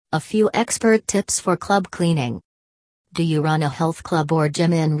A few expert tips for club cleaning. Do you run a health club or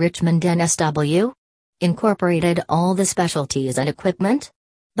gym in Richmond, NSW? Incorporated all the specialties and equipment?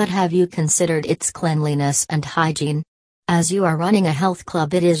 But have you considered its cleanliness and hygiene? As you are running a health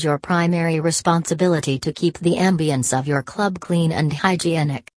club, it is your primary responsibility to keep the ambience of your club clean and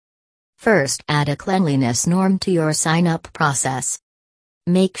hygienic. First, add a cleanliness norm to your sign-up process.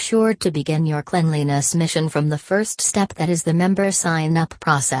 Make sure to begin your cleanliness mission from the first step, that is the member sign-up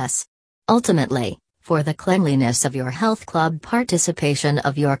process. Ultimately, for the cleanliness of your health club, participation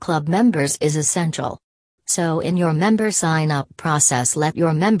of your club members is essential. So in your member sign-up process, let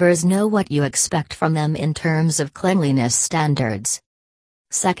your members know what you expect from them in terms of cleanliness standards.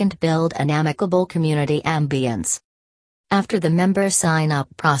 Second, build an amicable community ambience. After the member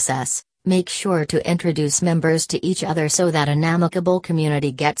sign-up process, make sure to introduce members to each other so that an amicable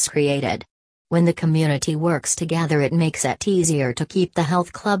community gets created. When the community works together, it makes it easier to keep the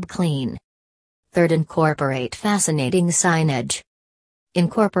health club clean. Third, incorporate fascinating signage.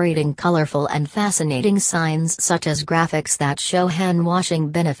 Incorporating colorful and fascinating signs such as graphics that show hand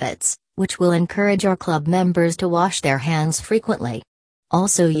washing benefits, which will encourage your club members to wash their hands frequently.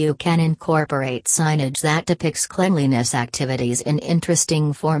 Also, you can incorporate signage that depicts cleanliness activities in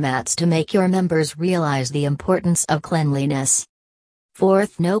interesting formats to make your members realize the importance of cleanliness.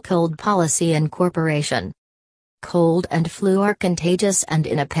 Fourth, no cold policy incorporation. Cold and flu are contagious, and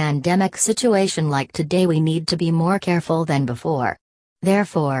in a pandemic situation like today, we need to be more careful than before.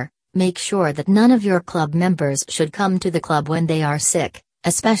 Therefore, make sure that none of your club members should come to the club when they are sick,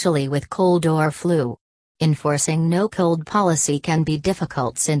 especially with cold or flu. Enforcing no cold policy can be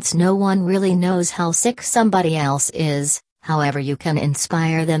difficult since no one really knows how sick somebody else is, however, you can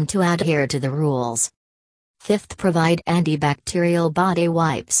inspire them to adhere to the rules. Fifth, provide antibacterial body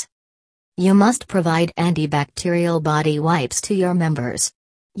wipes. You must provide antibacterial body wipes to your members.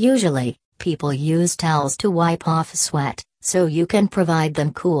 Usually, people use towels to wipe off sweat, so you can provide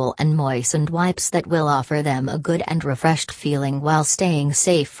them cool and moistened wipes that will offer them a good and refreshed feeling while staying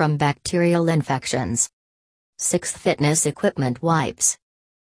safe from bacterial infections. Sixth, fitness equipment wipes.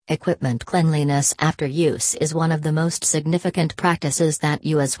 Equipment cleanliness after use is one of the most significant practices that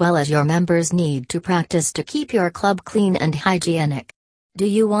you as well as your members need to practice to keep your club clean and hygienic. Do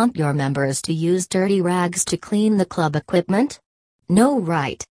you want your members to use dirty rags to clean the club equipment? No,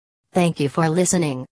 right? Thank you for listening.